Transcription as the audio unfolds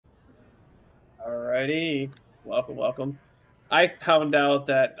Alrighty, welcome, welcome. I found out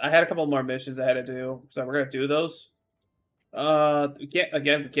that I had a couple more missions I had to do, so we're gonna do those. We can't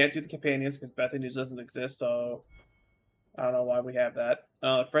do the companions because Bethany doesn't exist, so I don't know why we have that.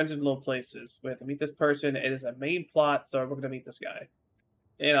 Friends in low places. We have to meet this person. It is a main plot, so we're gonna meet this guy.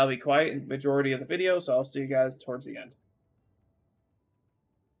 And I'll be quiet in the majority of the video, so I'll see you guys towards the end.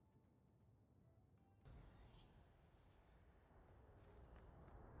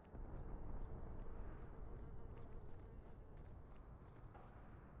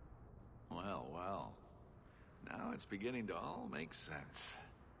 Well. Now it's beginning to all make sense.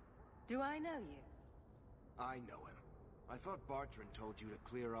 Do I know you? I know him. I thought Bartrand told you to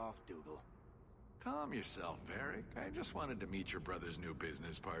clear off, Dougal. Calm yourself, Varric. I just wanted to meet your brother's new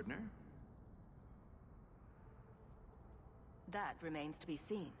business partner. That remains to be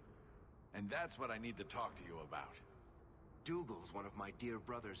seen. And that's what I need to talk to you about. Dougal's one of my dear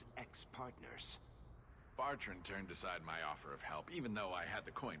brother's ex-partners. Bartrand turned aside my offer of help, even though I had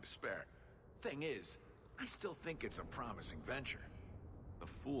the coin to spare. Thing is, I still think it's a promising venture. The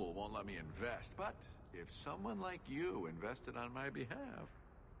fool won't let me invest, but if someone like you invested on my behalf...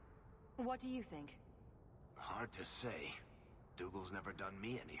 What do you think? Hard to say. Dougal's never done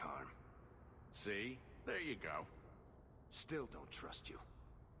me any harm. See? There you go. Still don't trust you.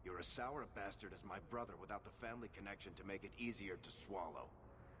 You're as sour a bastard as my brother without the family connection to make it easier to swallow.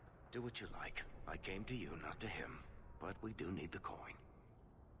 Do what you like. I came to you, not to him. But we do need the coin.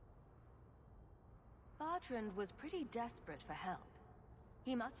 Bartrand was pretty desperate for help.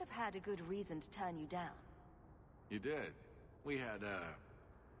 He must have had a good reason to turn you down. You did. We had a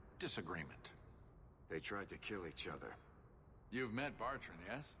disagreement. They tried to kill each other. You've met Bartrand,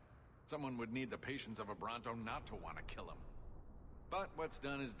 yes? Someone would need the patience of a Bronto not to want to kill him. But what's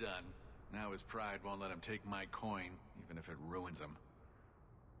done is done. Now his pride won't let him take my coin, even if it ruins him.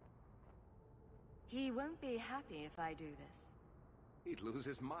 He won't be happy if I do this. He'd lose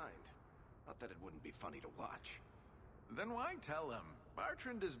his mind. Not that it wouldn't be funny to watch. Then why tell him?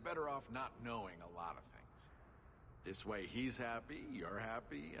 Bartrand is better off not knowing a lot of things. This way he's happy, you're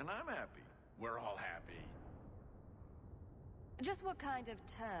happy, and I'm happy. We're all happy. Just what kind of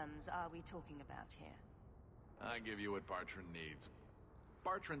terms are we talking about here? I give you what Bartrand needs.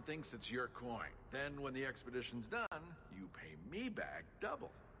 Bartrand thinks it's your coin. Then when the expedition's done, you pay me back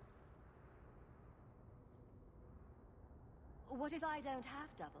double. What if I don't have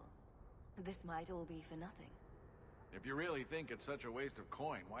double? This might all be for nothing. If you really think it's such a waste of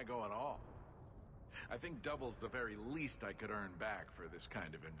coin, why go at all? I think double's the very least I could earn back for this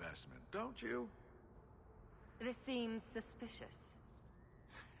kind of investment, don't you? This seems suspicious.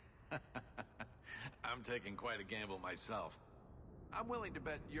 I'm taking quite a gamble myself. I'm willing to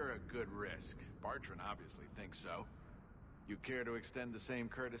bet you're a good risk. Bartrand obviously thinks so. You care to extend the same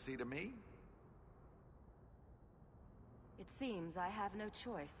courtesy to me? It seems I have no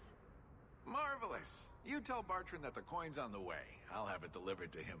choice. Marvelous. You tell Bartrand that the coin's on the way. I'll have it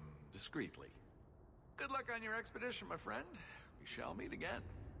delivered to him discreetly. Good luck on your expedition, my friend. We shall meet again.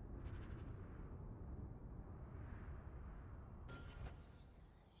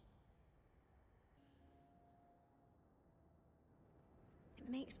 It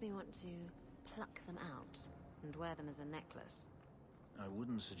makes me want to pluck them out and wear them as a necklace. I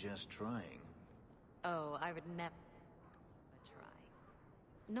wouldn't suggest trying. Oh, I would never try.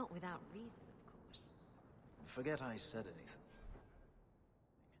 Not without reason, of course. Forget I said anything.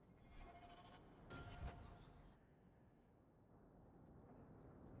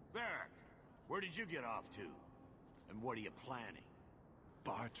 Varric, where did you get off to? And what are you planning?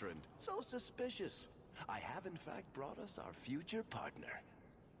 Bartrand, so suspicious. I have in fact brought us our future partner.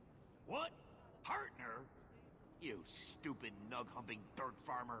 What? Partner? You stupid nug-humping dirt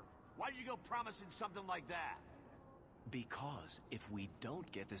farmer. Why did you go promising something like that? Because if we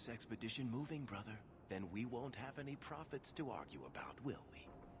don't get this expedition moving, brother, then we won't have any profits to argue about, will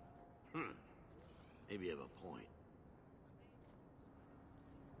we? Maybe you have a point.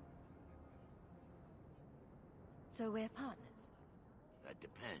 So we're partners? That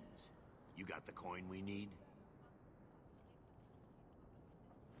depends. You got the coin we need?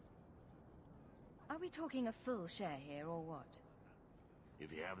 Are we talking a full share here, or what?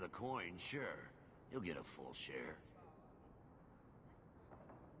 If you have the coin, sure. You'll get a full share.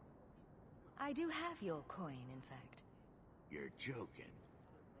 I do have your coin, in fact. You're joking.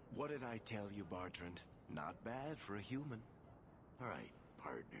 What did I tell you, Bartrand? Not bad for a human. All right,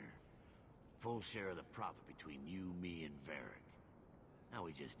 partner. Full share of the profit between you, me, and Varric. Now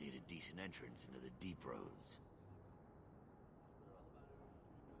we just need a decent entrance into the deep roads.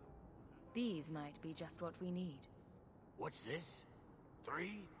 These might be just what we need. What's this?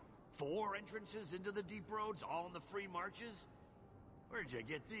 3, 4 entrances into the deep roads, all in the free marches? Where'd you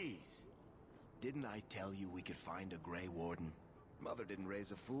get these? Didn't I tell you we could find a Grey Warden? Mother didn't raise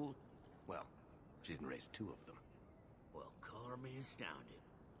a fool. Well, she didn't raise 2 of them. Well, color me astounded.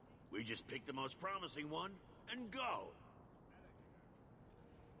 We just pick the most promising one and go.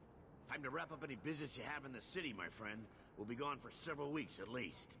 Time to wrap up any business you have in the city, my friend. We'll be gone for several weeks at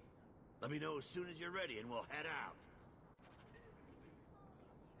least. Let me know as soon as you're ready and we'll head out.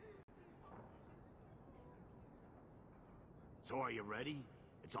 So are you ready?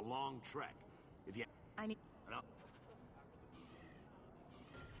 It's a long trek. If you... I need... No.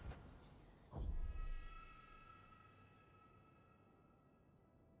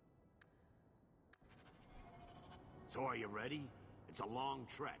 So are you ready? It's a long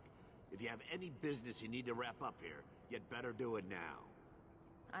trek. If you have any business you need to wrap up here, you'd better do it now.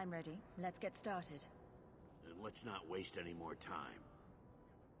 I'm ready. Let's get started. And let's not waste any more time.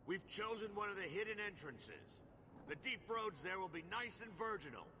 We've chosen one of the hidden entrances. The deep roads there will be nice and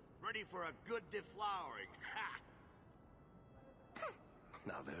virginal, ready for a good deflowering. Ha!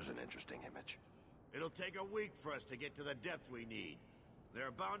 Now there's an interesting image. It'll take a week for us to get to the depth we need. There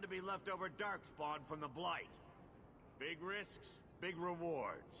are bound to be leftover darkspawn from the Blight. Big risks, big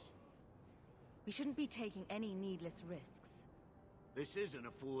rewards. We shouldn't be taking any needless risks. This isn't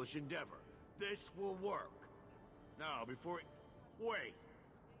a foolish endeavor. This will work. Now, before... Wait.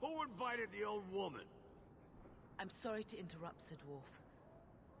 Who invited the old woman? I'm sorry to interrupt, Sir Dwarf,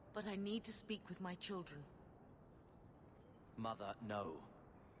 but I need to speak with my children. Mother, no.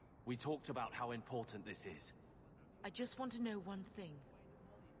 We talked about how important this is. I just want to know one thing.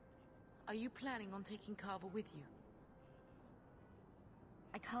 Are you planning on taking Carver with you?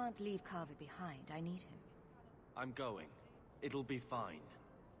 I can't leave Carver behind. I need him. I'm going. It'll be fine.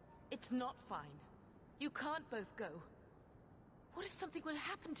 It's not fine. You can't both go. What if something will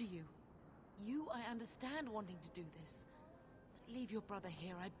happen to you? You, I understand wanting to do this. But leave your brother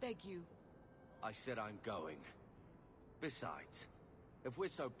here, I beg you. I said I'm going. Besides, if we're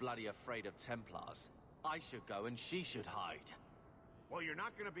so bloody afraid of Templars, I should go and she should hide. Well, you're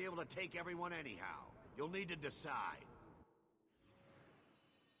not gonna be able to take everyone anyhow. You'll need to decide.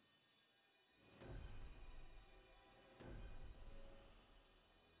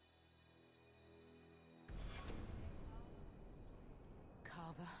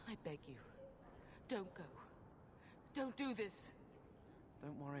 Carver, I beg you. Don't go. Don't do this.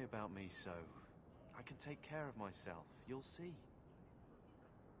 Don't worry about me, so. I can take care of myself. You'll see.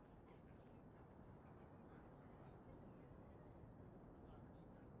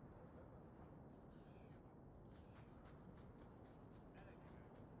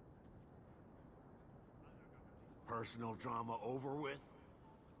 Personal drama over with?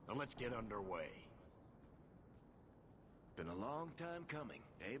 Now let's get underway. Been a long time coming,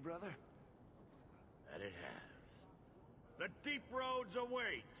 eh, brother? That it has. The deep roads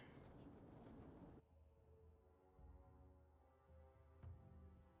await!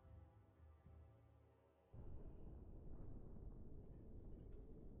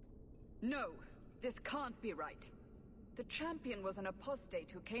 No, this can't be right. The champion was an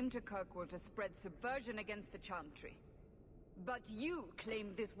apostate who came to Kirkwall to spread subversion against the Chantry. But you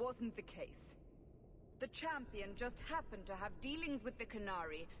claim this wasn't the case. The champion just happened to have dealings with the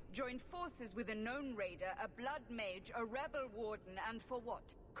Canary, joined forces with a known raider, a blood mage, a rebel warden, and for what?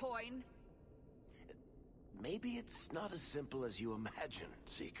 Coin? Maybe it's not as simple as you imagine,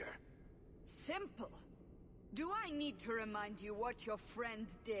 Seeker. Simple? Do I need to remind you what your friend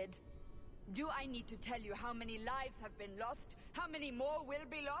did? Do I need to tell you how many lives have been lost? How many more will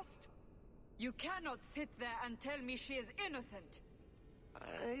be lost? You cannot sit there and tell me she is innocent.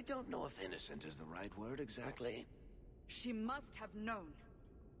 I don't know if innocent is the right word exactly. She must have known.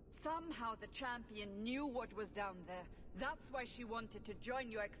 Somehow the champion knew what was down there. That's why she wanted to join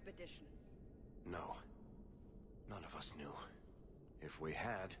your expedition. No. None of us knew. If we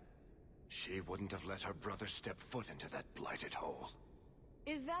had, she wouldn't have let her brother step foot into that blighted hole.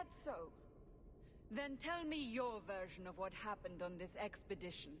 Is that so? Then tell me your version of what happened on this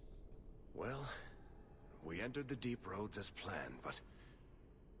expedition. Well, we entered the deep roads as planned, but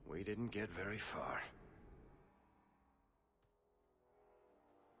we didn't get very far.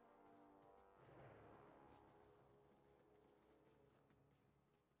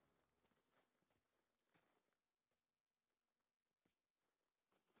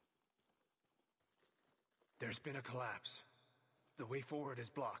 There's been a collapse. The way forward is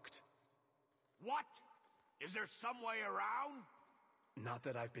blocked. What? Is there some way around? Not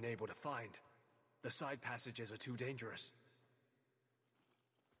that I've been able to find. The side passages are too dangerous.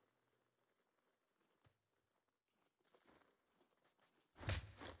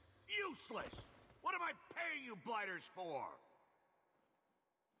 Useless! What am I paying you blighters for?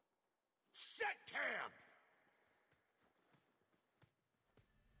 Set camp!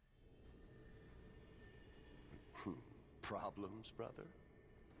 Problems, brother?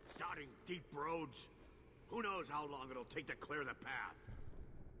 Starting deep roads? Who knows how long it'll take to clear the path?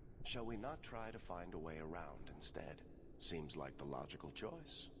 Shall we not try to find a way around instead? Seems like the logical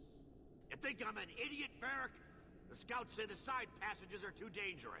choice. You think I'm an idiot, Varric? The scouts say the side passages are too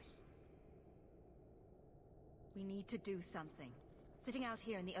dangerous. We need to do something. Sitting out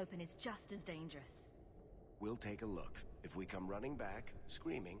here in the open is just as dangerous. We'll take a look. If we come running back,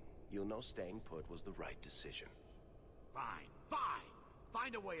 screaming, you'll know staying put was the right decision. Fine, fine!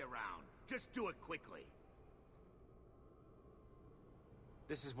 Find a way around. Just do it quickly.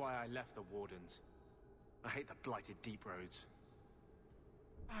 This is why I left the Wardens. I hate the blighted deep roads.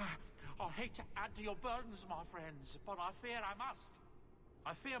 I hate to add to your burdens, my friends, but I fear I must.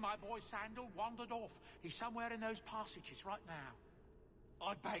 I fear my boy Sandal wandered off. He's somewhere in those passages right now.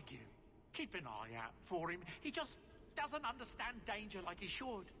 I beg you, keep an eye out for him. He just doesn't understand danger like he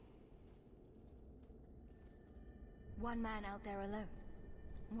should. One man out there alone.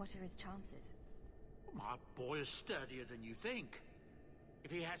 What are his chances? My boy is sturdier than you think.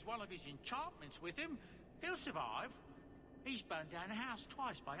 If he has one of his enchantments with him, he'll survive. He's burned down a house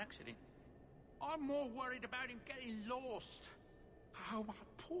twice by accident. I'm more worried about him getting lost. Oh, my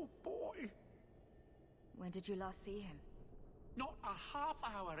poor boy. When did you last see him? Not a half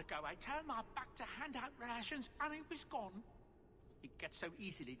hour ago, I turned my back to hand out rations and he was gone. He gets so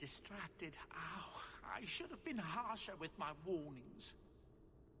easily distracted. Oh, I should have been harsher with my warnings.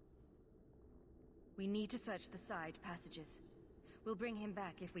 We need to search the side passages. We'll bring him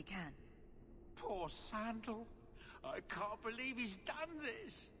back if we can. Poor Sandal. I can't believe he's done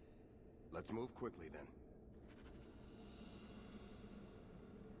this. Let's move quickly then.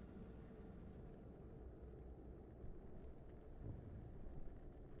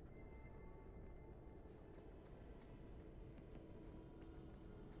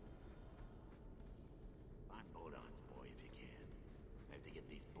 Find Bodon's boy if you can. I have to get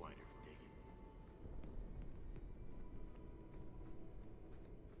these blighters digging.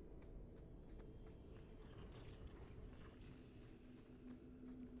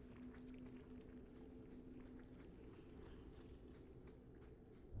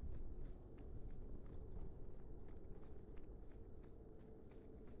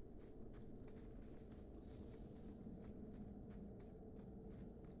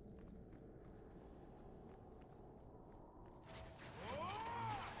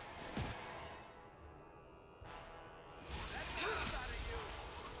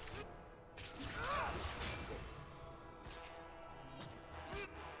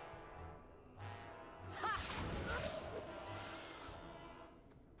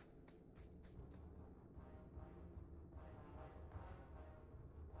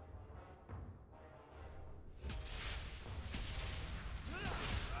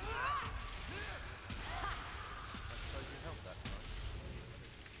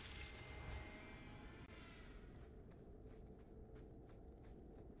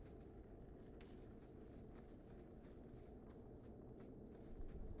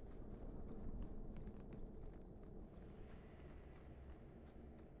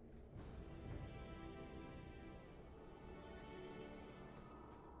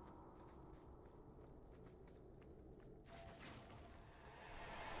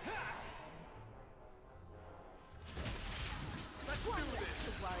 One less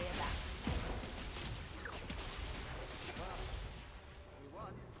to worry about. Well, we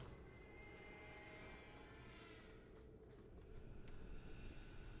won.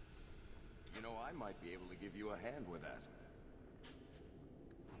 You know, I might be able to give you a hand with that.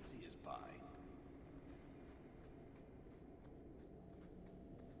 Easy as pie.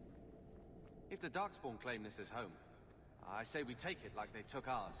 If the Darkspawn claim this as home, I say we take it like they took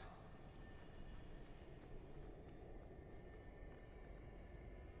ours.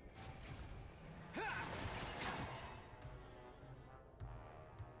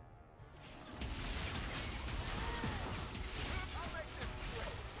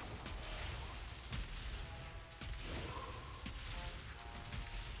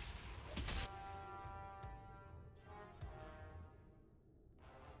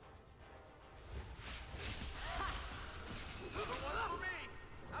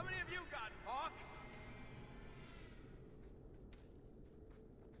 How many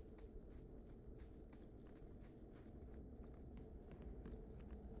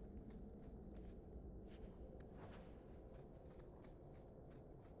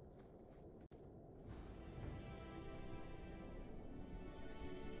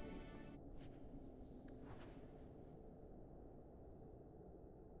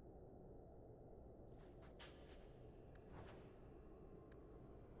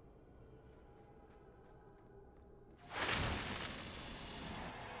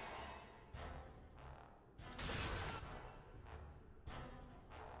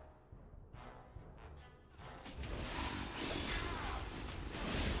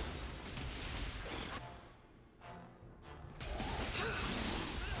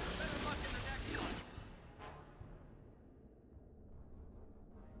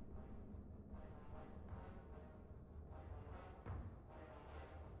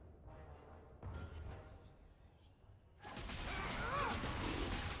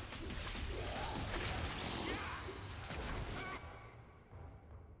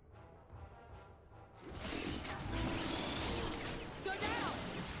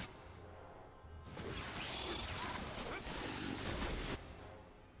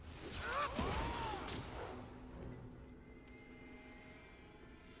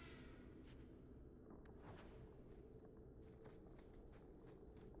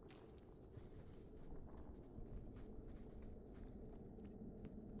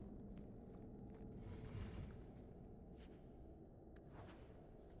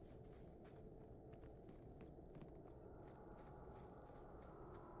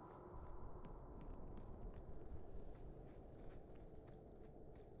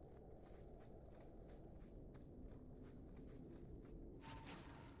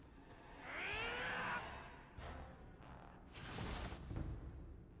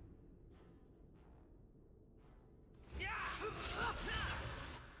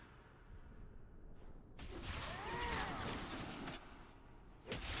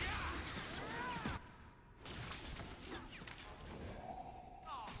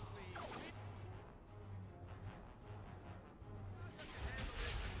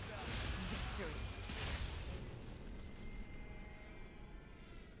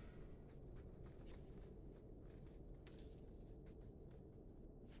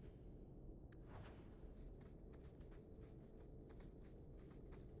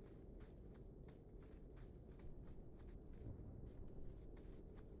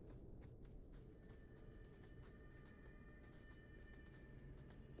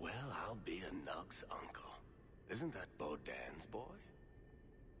Luke's uncle. Isn't that Bodan's boy?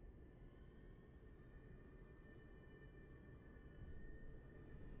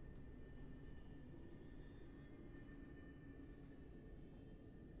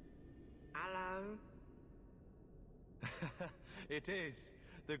 Hello? It is.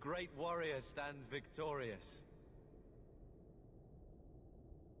 The great warrior stands victorious.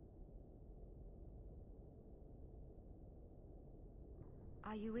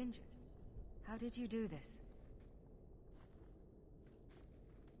 Are you injured? How did you do this?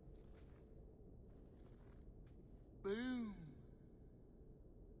 Boom!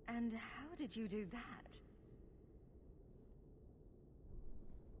 And how did you do that?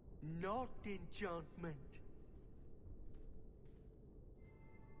 Not enchantment.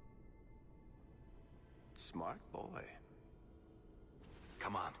 Smart boy.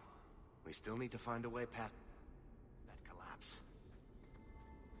 Come on. We still need to find a way past that collapse.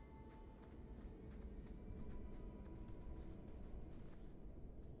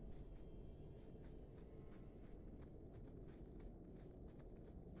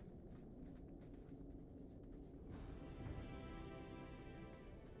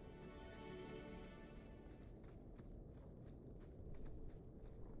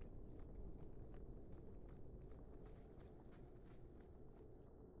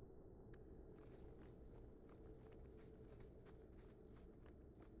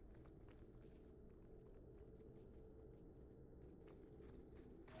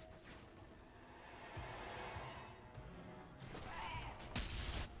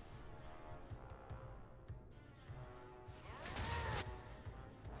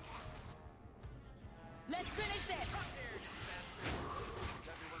 Let's finish this! Is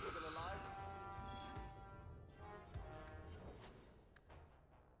everyone still alive?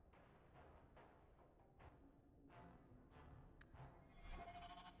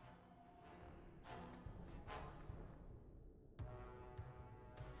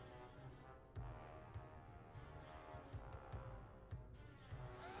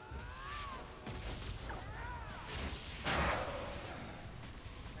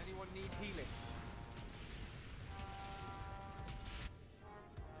 Anyone need healing?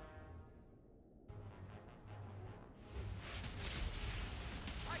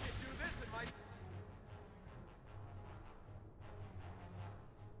 I can do this in my...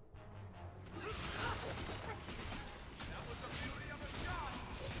 That was the beauty of a shot!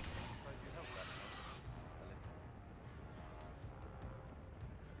 Trying to help that a little.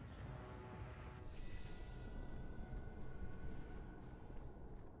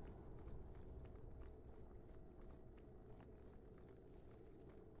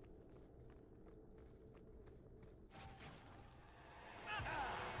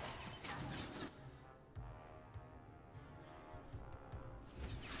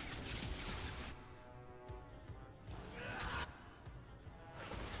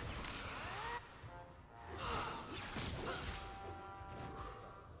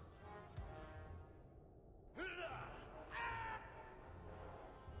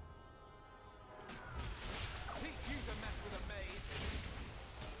 Teach you to mess with a maid.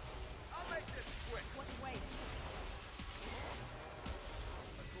 I'll make this quick. What awaits?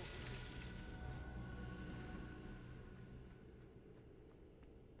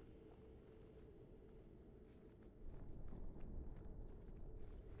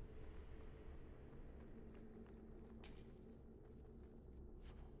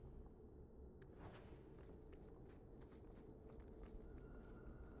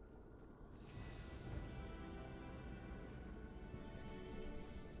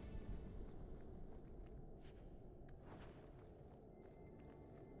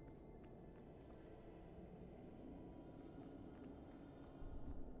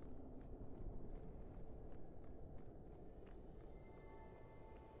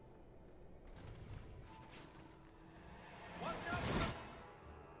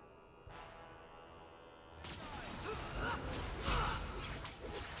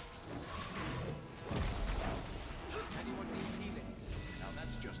 Anyone need healing? Now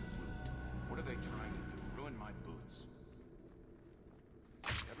that's just rude. What are they trying to do? Ruin my boots.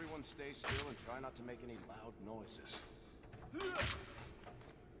 Everyone stay still and try not to make any loud noises.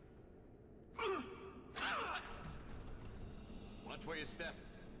 Watch where you step.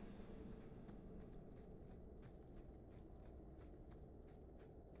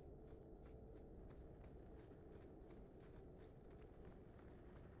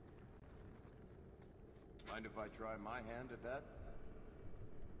 Mind if I try my hand at that?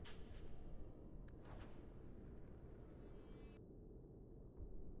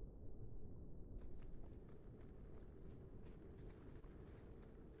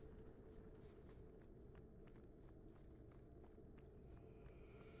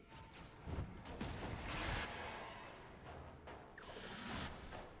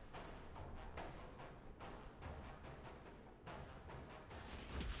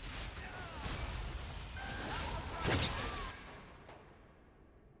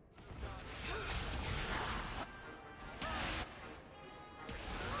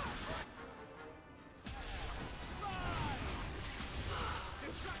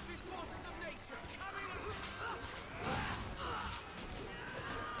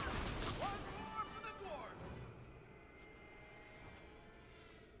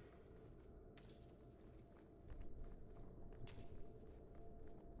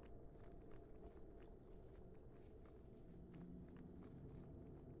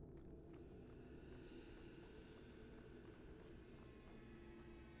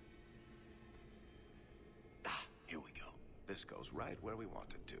 This goes right where we want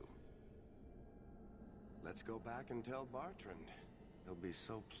it to. Let's go back and tell Bartrand. He'll be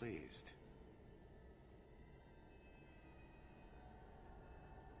so pleased.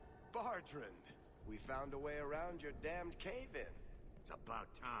 Bartrand! We found a way around your damned cave-in. It's about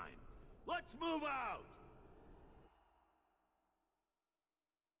time. Let's move out!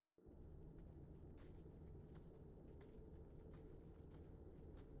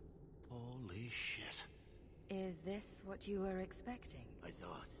 Holy shit. Is this what you were expecting? I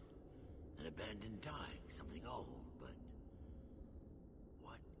thought. An abandoned dike, something old, but...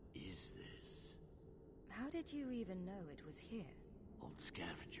 what is this? How did you even know it was here? Old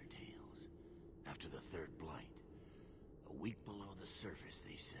scavenger tales. After the third blight. A week below the surface,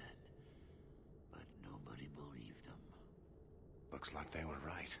 they said. But nobody believed them. Looks like they were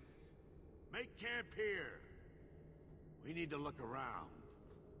right. Make camp here! We need to look around.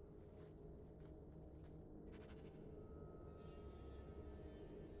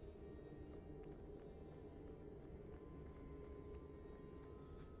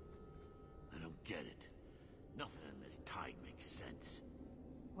 I don't get it. Nothing in this tide makes sense.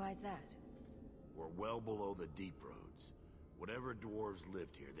 Why's that? We're well below the deep roads. Whatever dwarves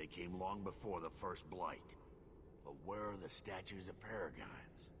lived here, they came long before the first blight. But where are the statues of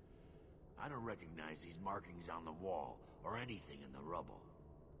paragons? I don't recognize these markings on the wall, or anything in the rubble.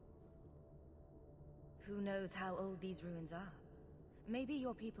 Who knows how old these ruins are? Maybe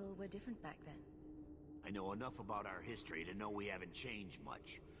your people were different back then. I know enough about our history to know we haven't changed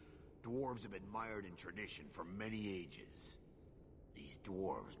much. Dwarves have been mired in tradition for many ages. These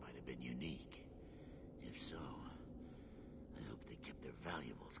dwarves might have been unique. If so, I hope they kept their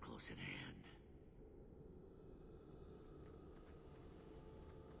valuables close at hand.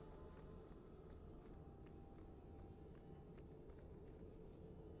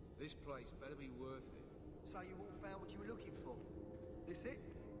 This place better be worth it. So you all found what you were looking for? This it?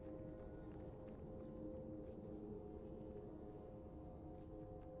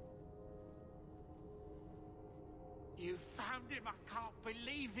 You found him! I can't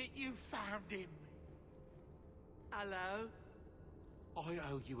believe it! You found him! Hello? I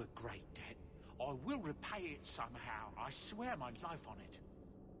owe you a great debt. I will repay it somehow. I swear my life on it.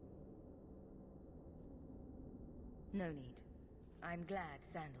 No need. I'm glad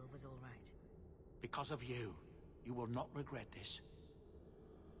Sandal was all right. Because of you. You will not regret this.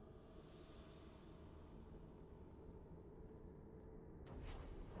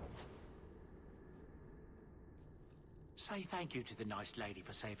 Say thank you to the nice lady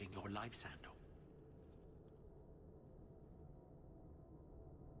for saving your life, Sandal.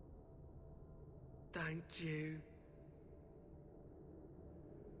 Thank you.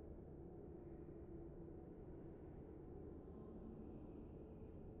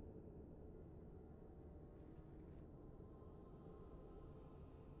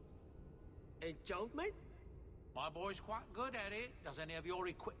 Enchantment? My boy's quite good at it. Does any of your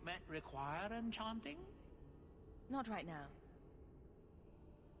equipment require enchanting? Not right now.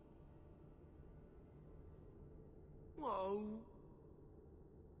 Whoa.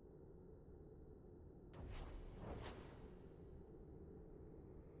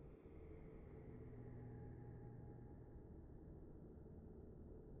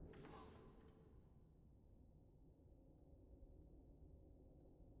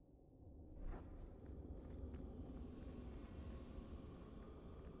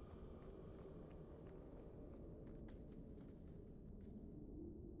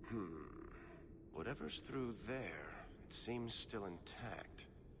 Whatever's through there, it seems still intact.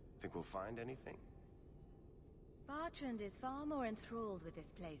 Think we'll find anything? Bartrand is far more enthralled with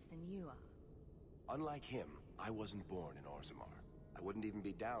this place than you are. Unlike him, I wasn't born in Orzammar. I wouldn't even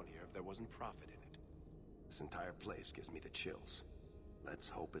be down here if there wasn't profit in it. This entire place gives me the chills. Let's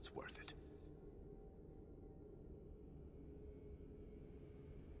hope it's worth it.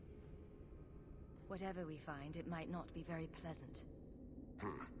 Whatever we find, it might not be very pleasant.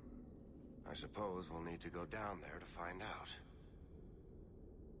 I suppose we'll need to go down there to find out.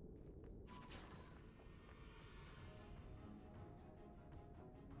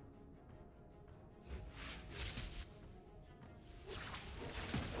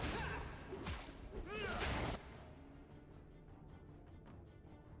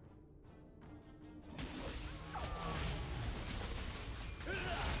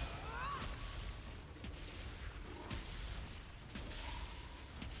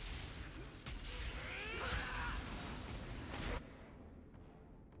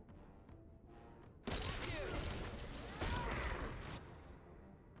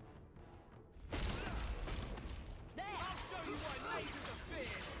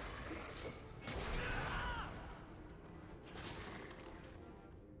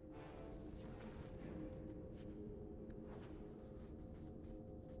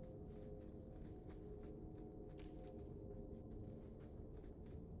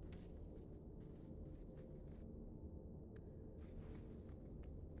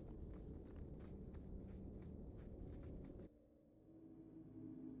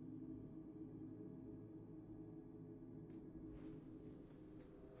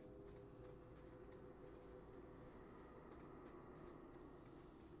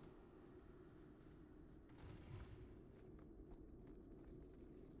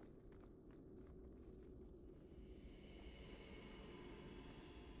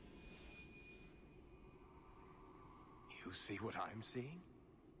 see what I'm seeing?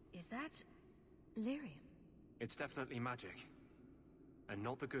 Is that lyrium? It's definitely magic. And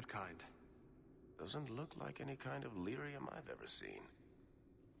not the good kind. Doesn't look like any kind of lyrium I've ever seen.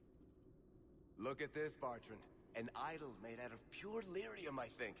 Look at this, Bartrand. An idol made out of pure lyrium, I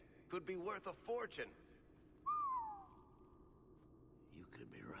think. Could be worth a fortune. You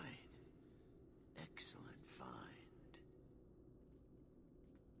could be right. Excellent find.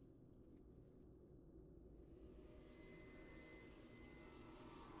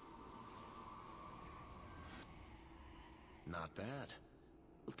 Not bad.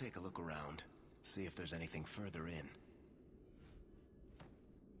 We'll take a look around. See if there's anything further in.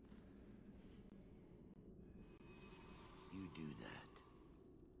 You do that.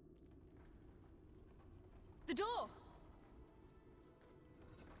 The door!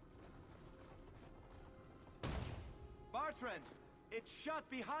 Bartrand! It's shut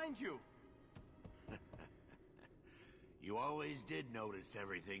behind you! You always did notice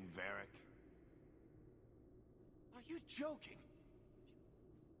everything, Varric. Are you joking?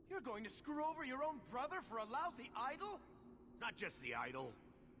 You're going to screw over your own brother for a lousy idol? It's not just the idol.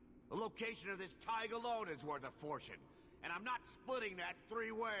 The location of this tag alone is worth a fortune, and I'm not splitting that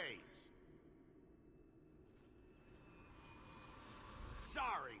 3 ways.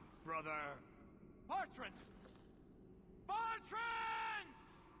 Sorry, brother. Bartrand! Bartrand!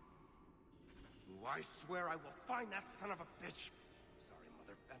 I swear I will find that son of a bitch. Sorry,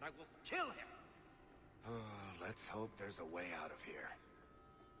 Mother, and I will kill him. Let's hope there's a way out of here.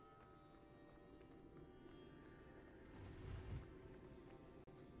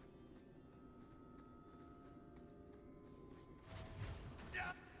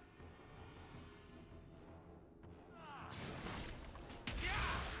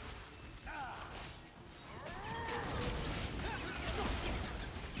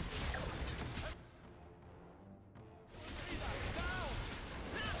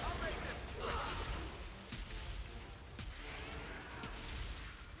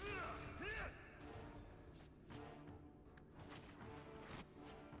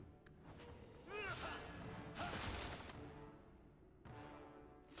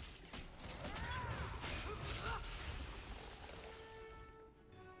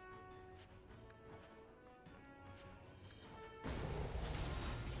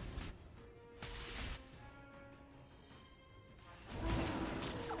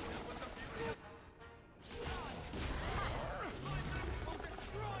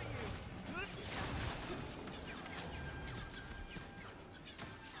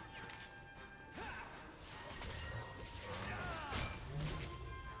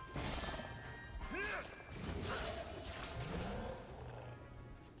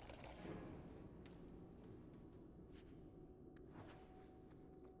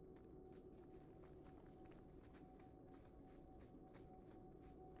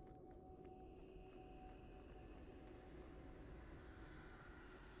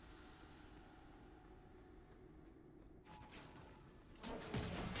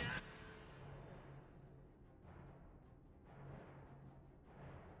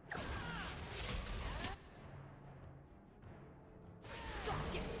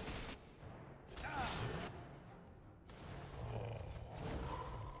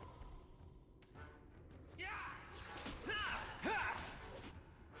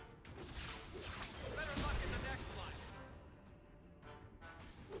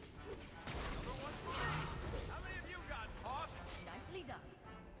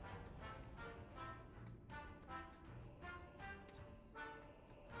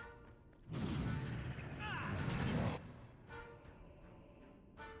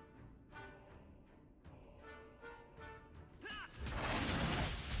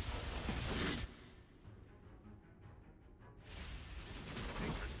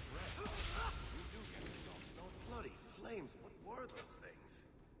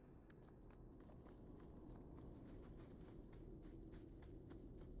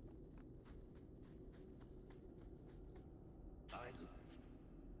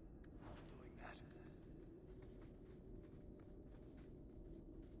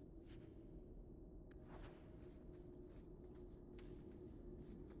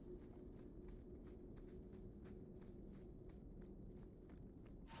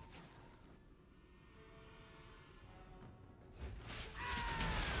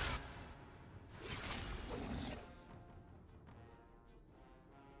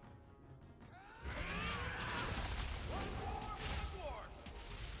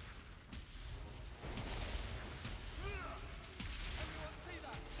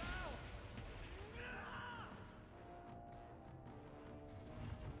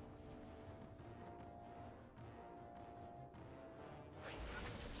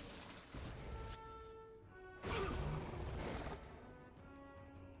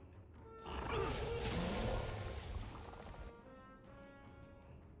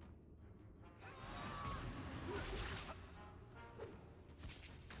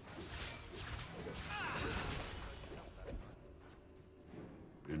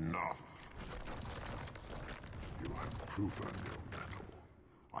 Enough. You have proven your mettle.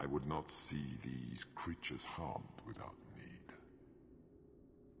 I would not see these creatures harmed without need.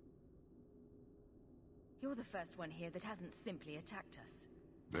 You're the first one here that hasn't simply attacked us.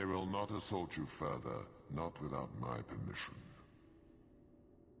 They will not assault you further, not without my permission.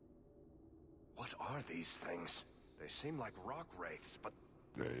 What are these things? They seem like rock wraiths, but...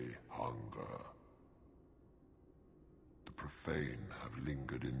 They hunger. The profane have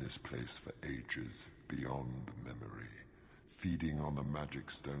lingered in this place for ages, beyond memory, feeding on the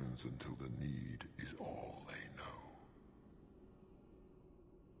magic stones until the need is all they know.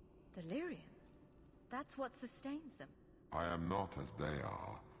 Delirium? That's what sustains them. I am not as they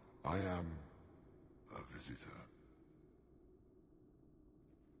are. I am a visitor.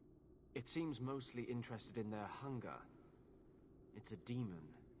 It seems mostly interested in their hunger. It's a demon,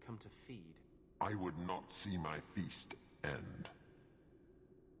 come to feed. I would not see my feast end.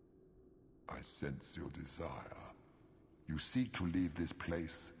 I sense your desire. You seek to leave this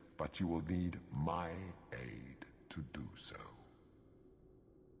place, but you will need my aid to do so.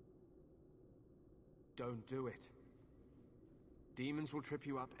 Don't do it. Demons will trip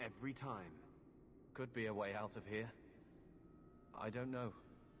you up every time. Could be a way out of here. I don't know.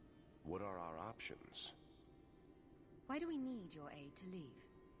 What are our options? Why do we need your aid to leave?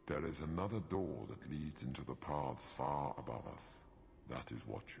 There is another door that leads into the paths far above us. That is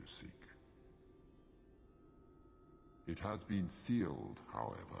what you seek. It has been sealed,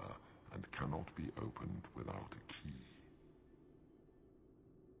 however, and cannot be opened without a key.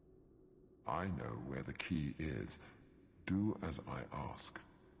 I know where the key is. Do as I ask,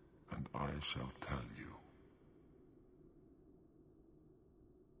 and I shall tell you.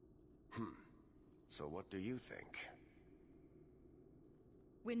 So what do you think?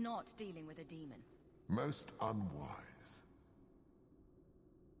 We're not dealing with a demon. Most unwise.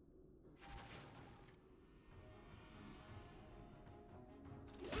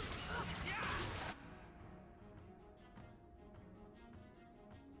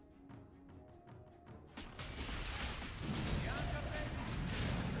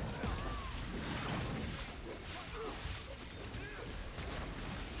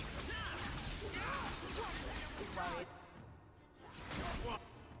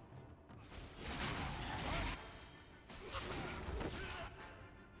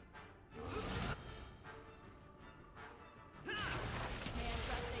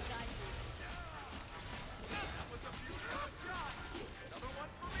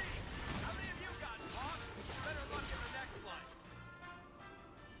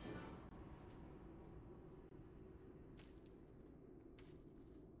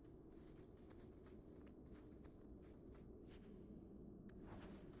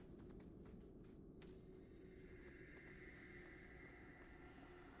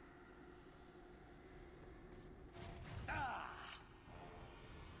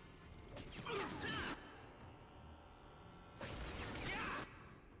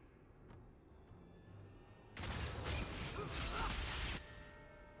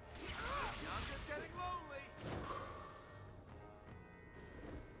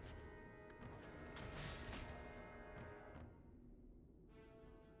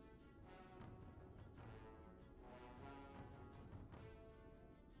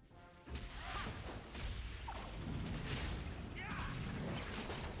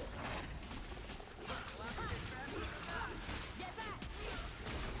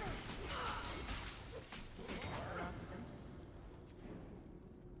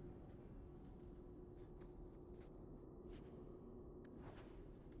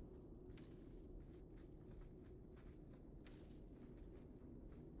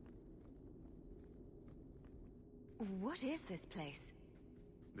 What is this place?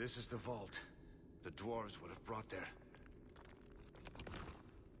 This is the vault. The dwarves would have brought there.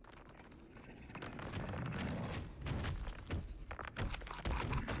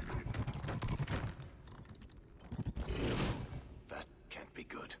 That can't be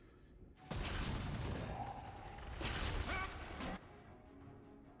good.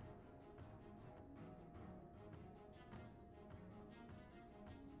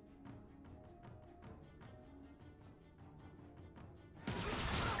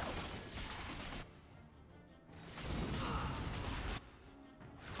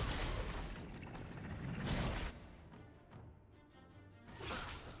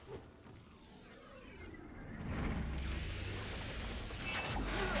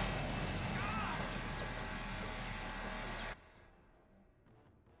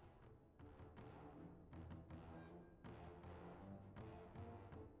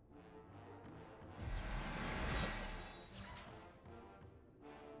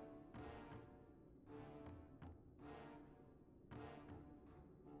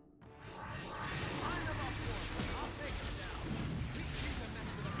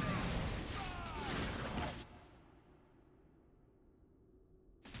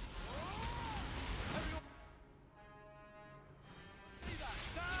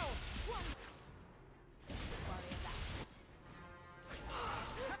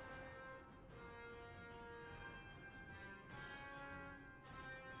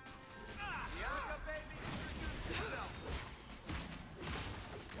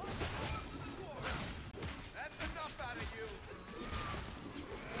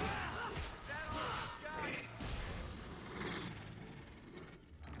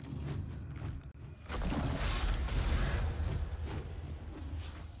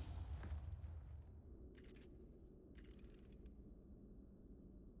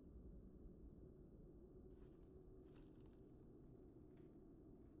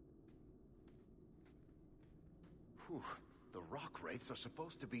 Whew. The rock wraiths are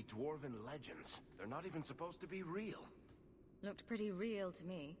supposed to be dwarven legends. They're not even supposed to be real. Looked pretty real to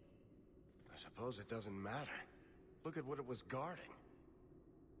me. I suppose it doesn't matter. Look at what it was guarding.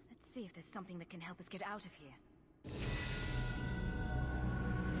 Let's see if there's something that can help us get out of here.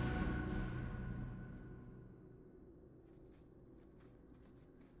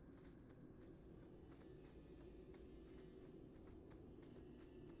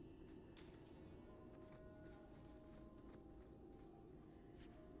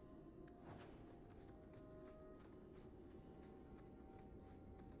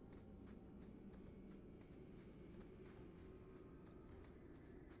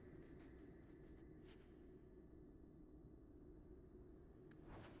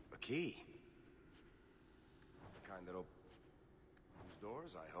 Key. The kind that opens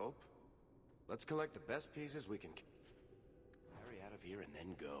doors, I hope. Let's collect the best pieces we can carry out of here and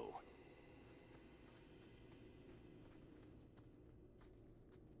then go.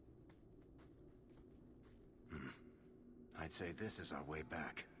 I'd say this is our way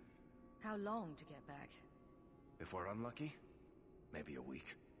back. How long to get back? If we're unlucky, maybe a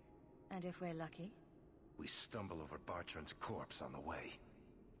week. And if we're lucky? We stumble over Bartrand's corpse on the way.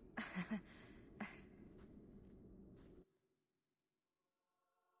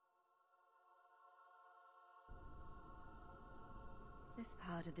 This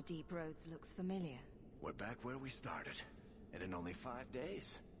part of the deep roads looks familiar. We're back where we started. And in only 5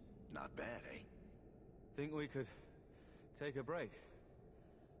 days. Not bad, eh? Think we could take a break?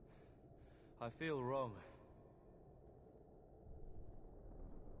 I feel wrong.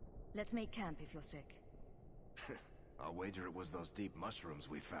 Let's make camp if you're sick. I'll wager it was those deep mushrooms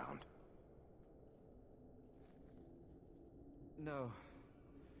we found. No.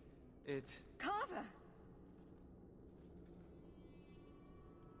 It's... Carver!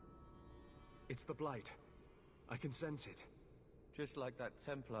 It's the Blight. I can sense it. Just like that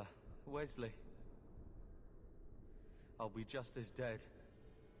Templar, Wesley. I'll be just as dead.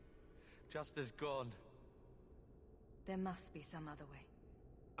 Just as gone. There must be some other way.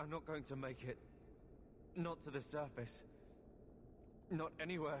 I'm not going to make it. Not to the surface. Not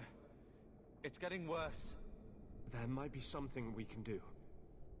anywhere. It's getting worse. There might be something we can do.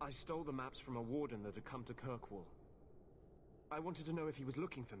 I stole the maps from a warden that had come to Kirkwall. I wanted to know if he was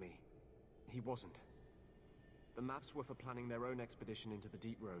looking for me. He wasn't. The maps were for planning their own expedition into the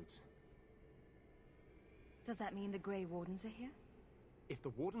deep roads. Does that mean the Grey Wardens are here? If the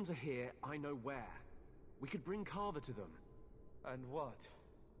Wardens are here, I know where. We could bring Carver to them. And what?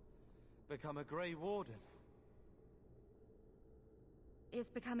 Become a Grey Warden? Is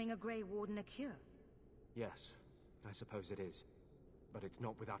becoming a Grey Warden a cure? Yes, I suppose it is. But it's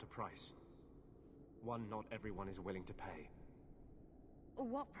not without a price. One not everyone is willing to pay.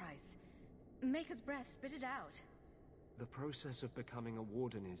 What price? Maker's breath, spit it out. The process of becoming a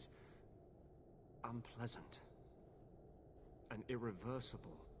warden is... unpleasant. And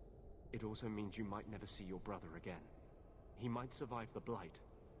irreversible. It also means you might never see your brother again. He might survive the Blight,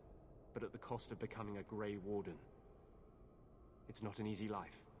 but at the cost of becoming a Grey Warden. It's not an easy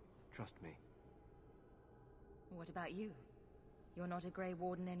life. Trust me. What about you? You're not a Grey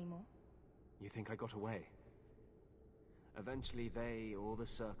Warden anymore? You think I got away? Eventually they, or the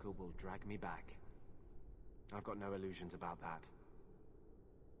Circle, will drag me back. I've got no illusions about that.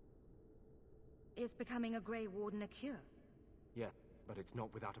 Is becoming a Grey Warden a cure? Yeah, but it's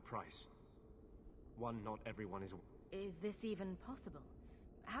not without a price. One not everyone is... Is this even possible?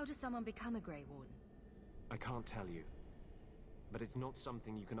 How does someone become a Grey Warden? I can't tell you. But it's not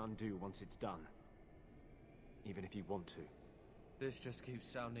something you can undo once it's done. Even if you want to. This just keeps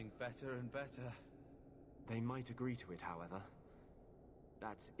sounding better and better. They might agree to it, however.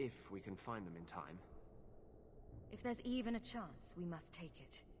 That's if we can find them in time. If there's even a chance, we must take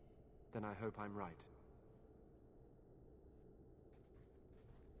it. Then I hope I'm right.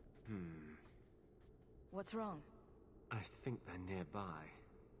 What's wrong? I think they're nearby.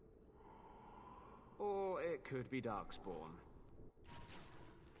 Or it could be Darkspawn.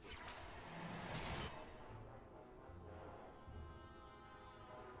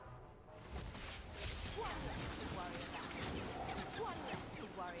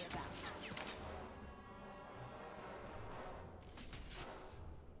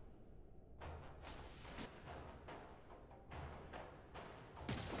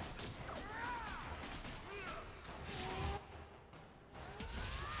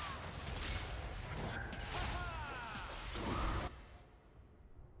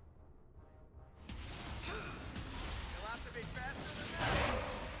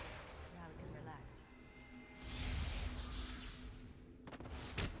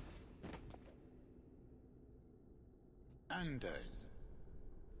 Anders.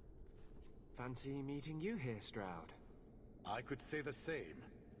 Fancy meeting you here, Stroud. I could say the same.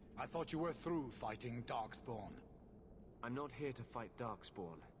 I thought you were through fighting Darkspawn. I'm not here to fight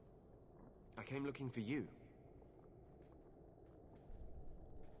Darkspawn. I came looking for you.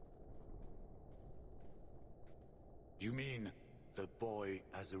 You mean the boy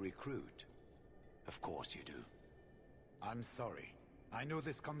as a recruit? Of course you do. I'm sorry. I know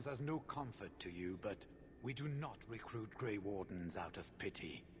this comes as no comfort to you, but we do not recruit Grey Wardens out of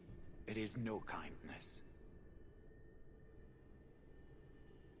pity. It is no kindness.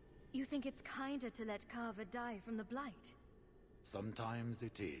 You think it's kinder to let Carver die from the Blight? Sometimes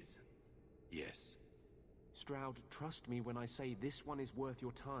it is. Yes. Stroud, trust me when I say this one is worth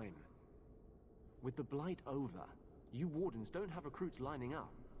your time. With the Blight over, you Wardens don't have recruits lining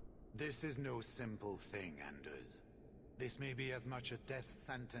up. This is no simple thing, Anders. This may be as much a death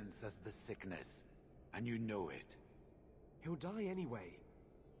sentence as the sickness, and you know it. He'll die anyway.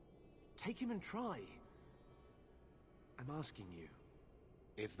 Take him and try. I'm asking you.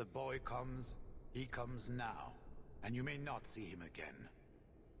 If the boy comes, he comes now, and you may not see him again.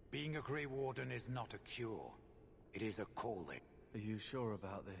 Being a Grey Warden is not a cure. It is a calling. Are you sure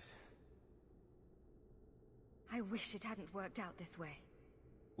about this? I wish it hadn't worked out this way.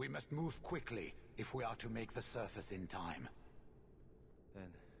 We must move quickly if we are to make the surface in time.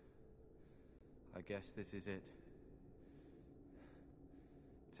 Then, I guess this is it.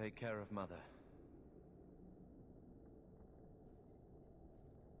 Take care of Mother.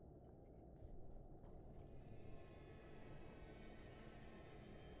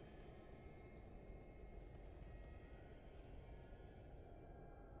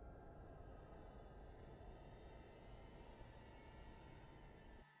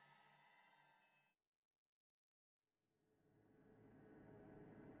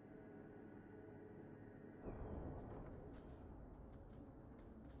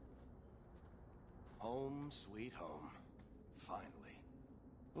 Home, sweet home. Finally.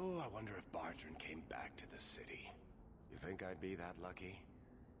 Oh, I wonder if Bartrand came back to the city. You think I'd be that lucky?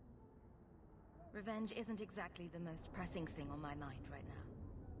 Revenge isn't exactly the most pressing thing on my mind right now.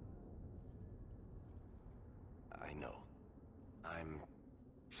 I know. I'm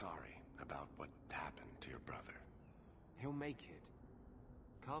sorry about what happened to your brother. He'll make it.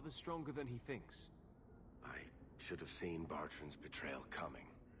 Carver's stronger than he thinks. I should have seen Bartrand's betrayal coming.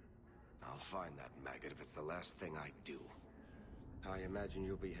 I'll find that maggot if it's the last thing I do. I imagine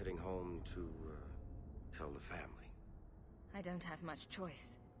you'll be heading home to, tell the family. I don't have much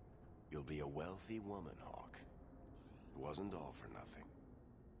choice. You'll be a wealthy woman, Hawk. It wasn't all for nothing.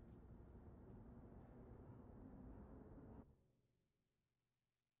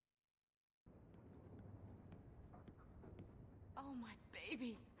 Oh, my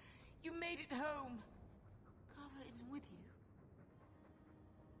baby. You made it home. Carver isn't with you.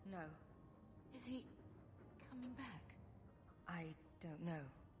 No. Is he coming back? I don't know.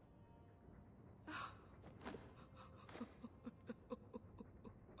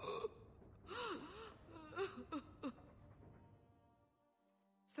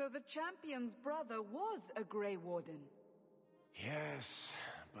 So the champion's brother was a Grey Warden? Yes,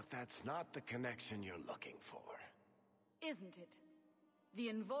 but that's not the connection you're looking for. Isn't it? The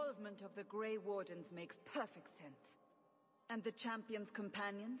involvement of the Grey Wardens makes perfect sense. And the champion's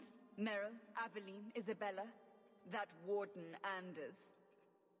companions? Merrill, Aveline, Isabella? That Warden Anders?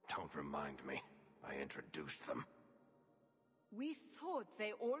 Don't remind me. I introduced them. We thought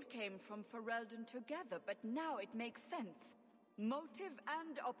they all came from Ferelden together, but now it makes sense. Motive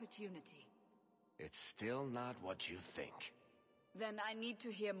and opportunity. It's still not what you think. Then I need to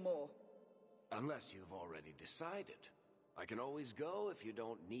hear more. Unless you've already decided. I can always go if you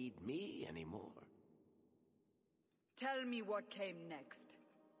don't need me anymore. Tell me what came next.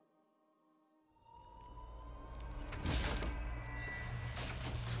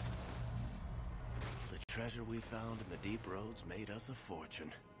 The treasure we found in the deep roads made us a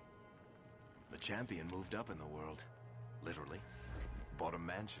fortune. The champion moved up in the world. Literally. Bought a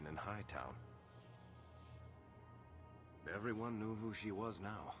mansion in Hightown. Everyone knew who she was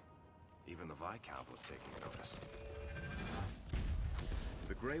now. Even the Viscount was taking notice.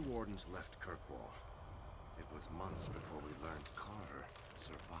 The Grey Wardens left Kirkwall. It was months before we learned Carver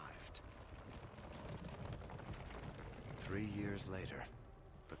survived. 3 years later,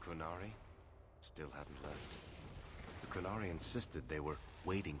 the Qunari still hadn't left. The Qunari insisted they were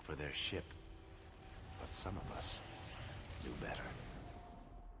waiting for their ship. But some of us knew better.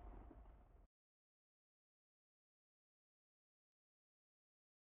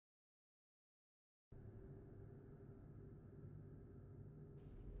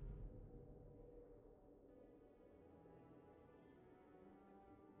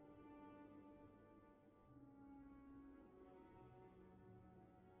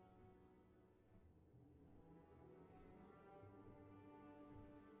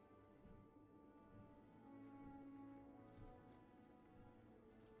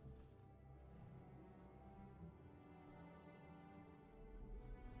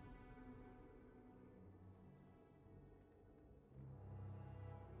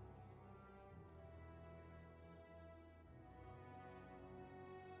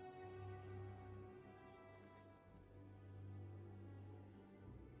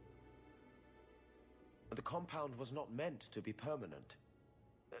 compound was not meant to be permanent.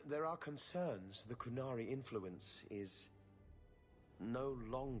 There are concerns the Qunari influence is no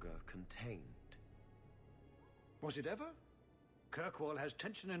longer contained. Was it ever? Kirkwall has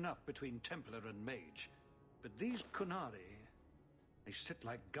tension enough between Templar and Mage. But these Qunari, they sit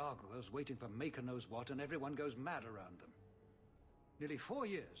like gargoyles waiting for Maker knows what, and everyone goes mad around them. Nearly 4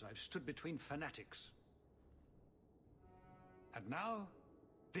 years I've stood between fanatics. And now,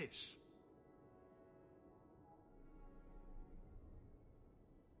 this.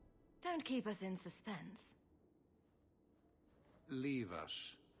 Don't keep us in suspense. Leave us.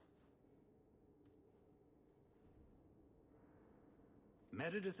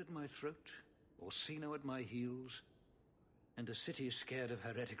 Meredith at my throat, Orsino at my heels, and a city scared of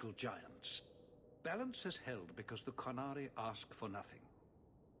heretical giants. Balance has held because the Qunari ask for nothing.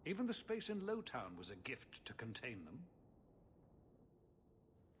 Even the space in Lowtown was a gift to contain them.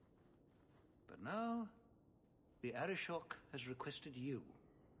 But now, the Arishok has requested you.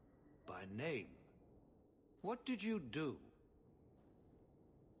 By name. What did you do?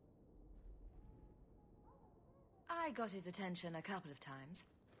 I got his attention a couple of times.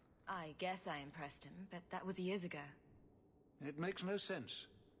 I guess I impressed him, but that was years ago. It makes no sense.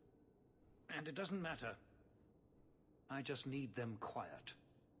 And it doesn't matter. I just need them quiet.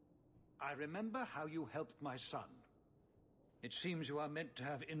 I remember how you helped my son. It seems you are meant to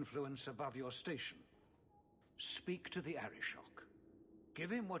have influence above your station. Speak to the Arishok. Give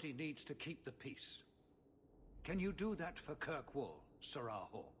him what he needs to keep the peace. Can you do that for Kirkwall, Sarah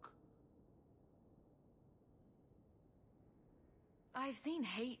Hawk? I've seen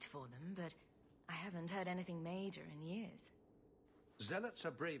hate for them, but I haven't heard anything major in years. Zealots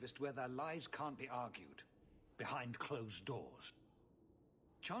are bravest where their lies can't be argued, behind closed doors.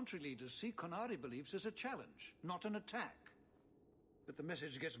 Chantry leaders see Qunari beliefs as a challenge, not an attack. But the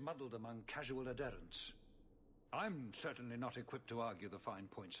message gets muddled among casual adherents. I'm certainly not equipped to argue the fine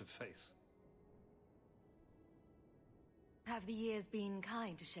points of faith. Have the years been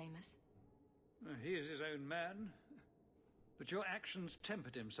kind to Seamus? He is his own man. But your actions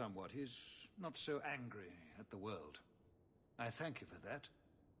tempered him somewhat. He's not so angry at the world. I thank you for that.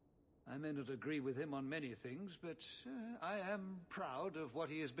 I may not agree with him on many things, but I am proud of what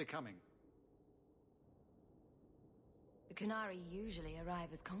he is becoming. The Qunari usually arrive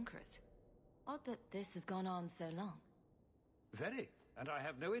as conquerors. Odd that this has gone on so long. Very, and I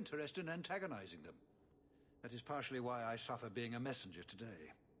have no interest in antagonizing them. That is partially why I suffer being a messenger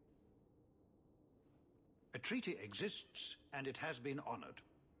today. A treaty exists, and it has been honored.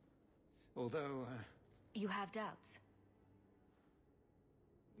 Although... You have doubts?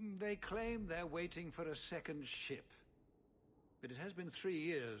 They claim they're waiting for a second ship. But it has been 3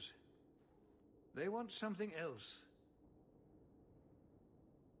 years. They want something else.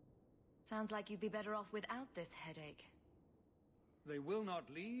 Sounds like you'd be better off without this headache. They will not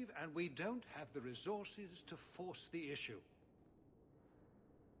leave, and we don't have the resources to force the issue.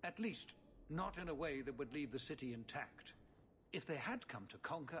 At least, not in a way that would leave the city intact. If they had come to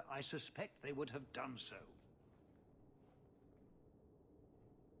conquer, I suspect they would have done so.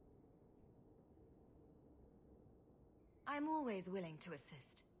 I'm always willing to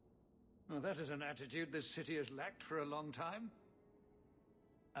assist. Well, that is an attitude this city has lacked for a long time.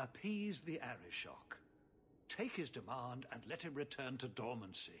 Appease the Arishok. Take his demand and let him return to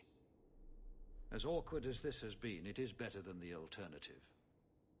dormancy. As awkward as this has been, it is better than the alternative.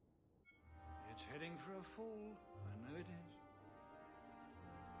 It's heading for a fall. I know it is.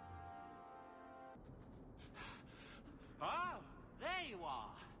 Oh, there you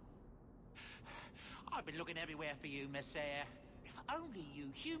are. I've been looking everywhere for you, Messiah. If only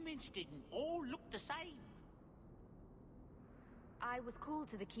you humans didn't all look the same. I was called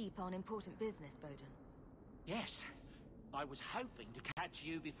to the keep on important business, Bowden. Yes. I was hoping to catch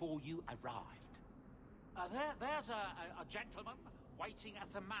you before you arrived. There's a gentleman waiting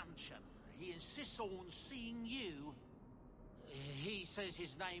at the mansion. He insists on seeing you. He says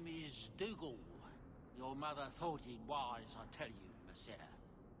his name is Dougal. Your mother thought it wise, I tell you, Messiah.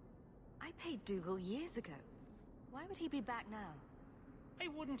 I paid Dougal years ago. Why would he be back now? He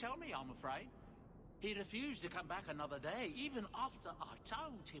wouldn't tell me, I'm afraid. He refused to come back another day, even after I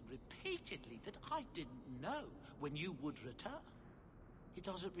told him repeatedly that I didn't know when you would return. He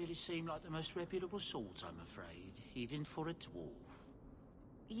doesn't really seem like the most reputable sort, I'm afraid, even for a dwarf.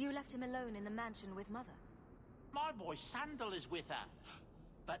 You left him alone in the mansion with Mother? My boy Sandal is with her.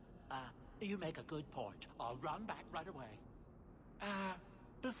 But, you make a good point. I'll run back right away.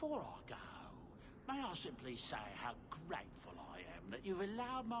 Before I go, may I simply say how grateful I am that you've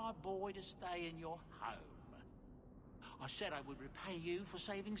allowed my boy to stay in your home. I said I would repay you for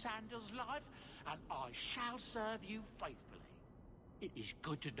saving Sandal's life, and I shall serve you faithfully. It is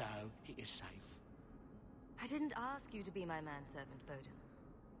good to know he is safe. I didn't ask you to be my manservant, Bowden.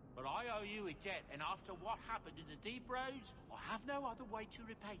 But I owe you a debt, and after what happened in the deep roads, I have no other way to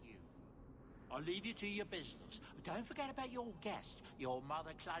repay you. I'll leave you to your business. Don't forget about your guest. Your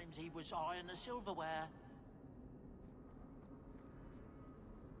mother claims he was eyeing the silverware.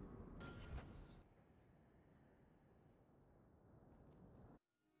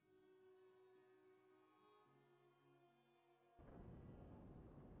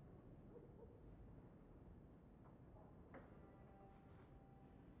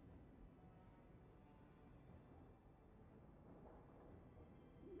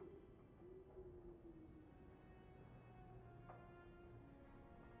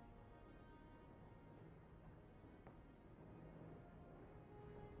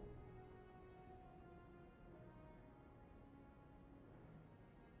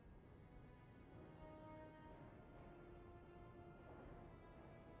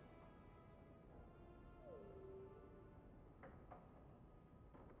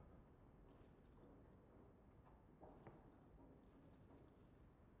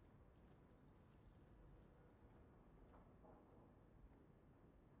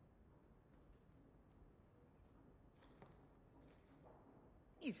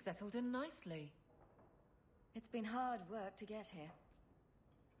 You've settled in nicely. It's been hard work to get here.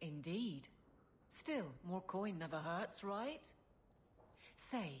 Indeed. Still, more coin never hurts, right?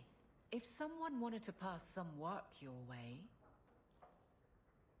 Say, if someone wanted to pass some work your way...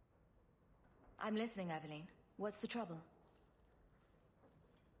 I'm listening, Aveline. What's the trouble?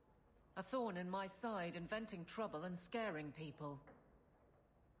 A thorn in my side, inventing trouble and scaring people.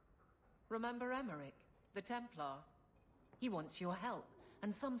 Remember Emmerich, the Templar? He wants your help,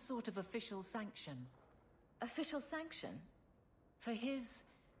 and some sort of official sanction. Official sanction? For his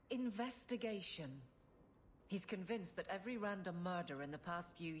investigation. He's convinced that every random murder in the past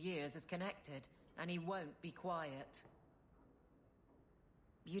few years is connected, and he won't be quiet.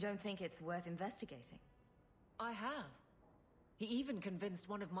 You don't think it's worth investigating? I have. He even convinced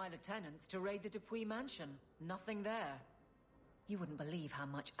one of my lieutenants to raid the Dupuis mansion. Nothing there. You wouldn't believe how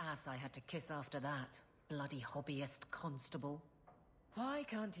much ass I had to kiss after that. Bloody hobbyist constable. Why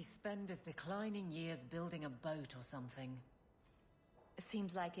can't he spend his declining years building a boat or something?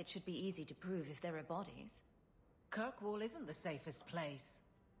 Seems like it should be easy to prove if there are bodies. Kirkwall isn't the safest place.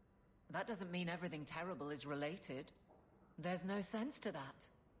 That doesn't mean everything terrible is related. There's no sense to that.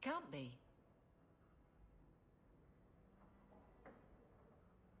 Can't be.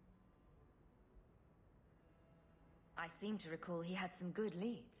 I seem to recall he had some good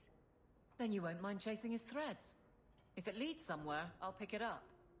leads. Then you won't mind chasing his threads. If it leads somewhere, I'll pick it up.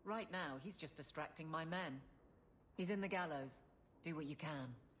 Right now, he's just distracting my men. He's in the gallows. Do what you can.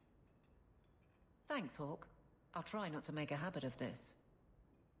 Thanks, Hawk. I'll try not to make a habit of this.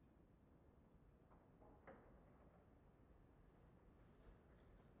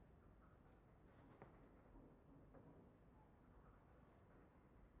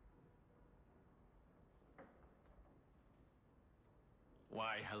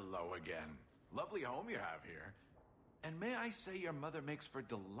 Why, hello again. Lovely home you have here. And may I say your mother makes for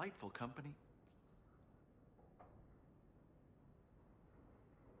delightful company?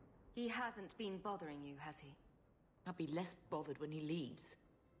 He hasn't been bothering you, has he? I'll be less bothered when he leaves.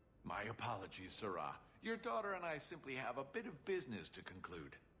 My apologies, Sarah. Your daughter and I simply have a bit of business to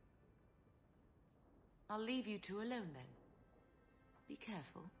conclude. I'll leave you two alone then. Be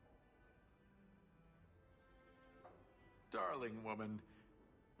careful. Darling woman.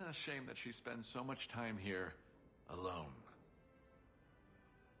 A shame that she spends so much time here alone.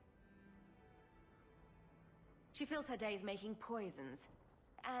 She fills her days making poisons.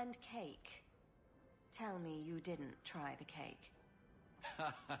 And cake. Tell me you didn't try the cake.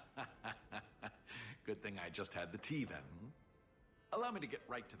 Good thing I just had the tea then. Allow me to get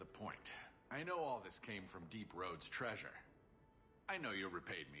right to the point. I know all this came from Deep Road's treasure. I know you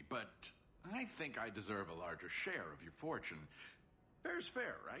repaid me, but I think I deserve a larger share of your fortune. Fair's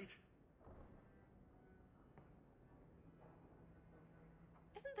fair, right?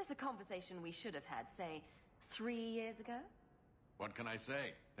 Isn't this a conversation we should have had, say, 3 years ago? What can I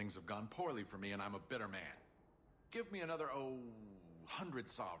say? Things have gone poorly for me and I'm a bitter man. Give me another, 100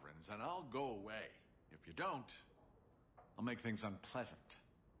 sovereigns and I'll go away. If you don't, I'll make things unpleasant.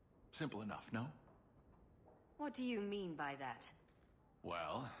 Simple enough, no? What do you mean by that?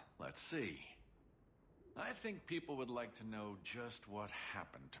 Well, let's see. I think people would like to know just what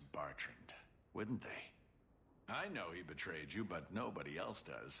happened to Bartrand, wouldn't they? I know he betrayed you, but nobody else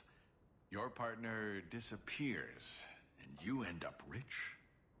does. Your partner disappears, and you end up rich.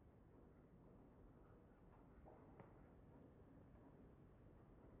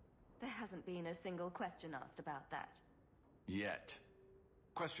 hasn't been a single question asked about that. Yet.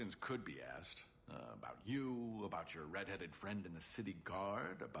 Questions could be asked. About you, about your red-headed friend in the city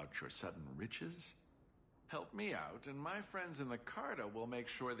guard, about your sudden riches. Help me out, and my friends in the Carta will make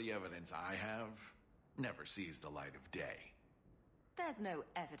sure the evidence I have never sees the light of day. There's no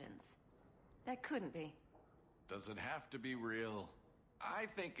evidence. There couldn't be. Does it have to be real? I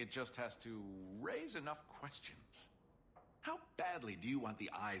think it just has to raise enough questions. How badly do you want the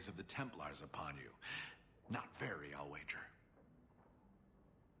eyes of the Templars upon you? Not very, I'll wager.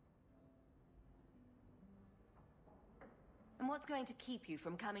 And what's going to keep you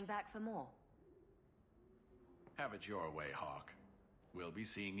from coming back for more? Have it your way, Hawk. We'll be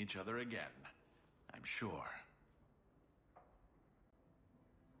seeing each other again, I'm sure.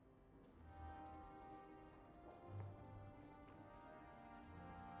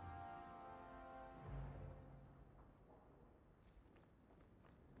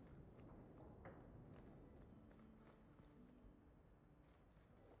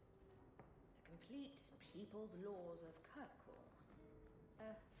 The complete people's laws of Kirkwall.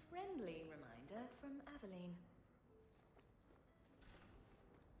 A friendly reminder from Aveline.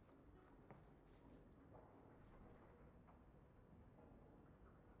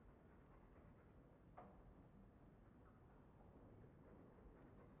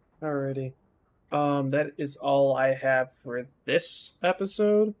 Alrighty. That is all I have for this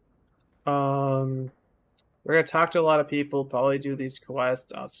episode. We're gonna talk to a lot of people, probably do these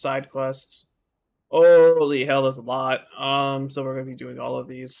quests, side quests. Holy hell, there's a lot. So we're gonna be doing all of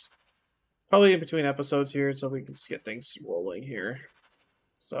these probably in between episodes here, so we can just get things rolling here.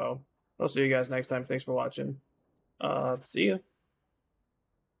 So I'll see you guys next time. Thanks for watching. See ya.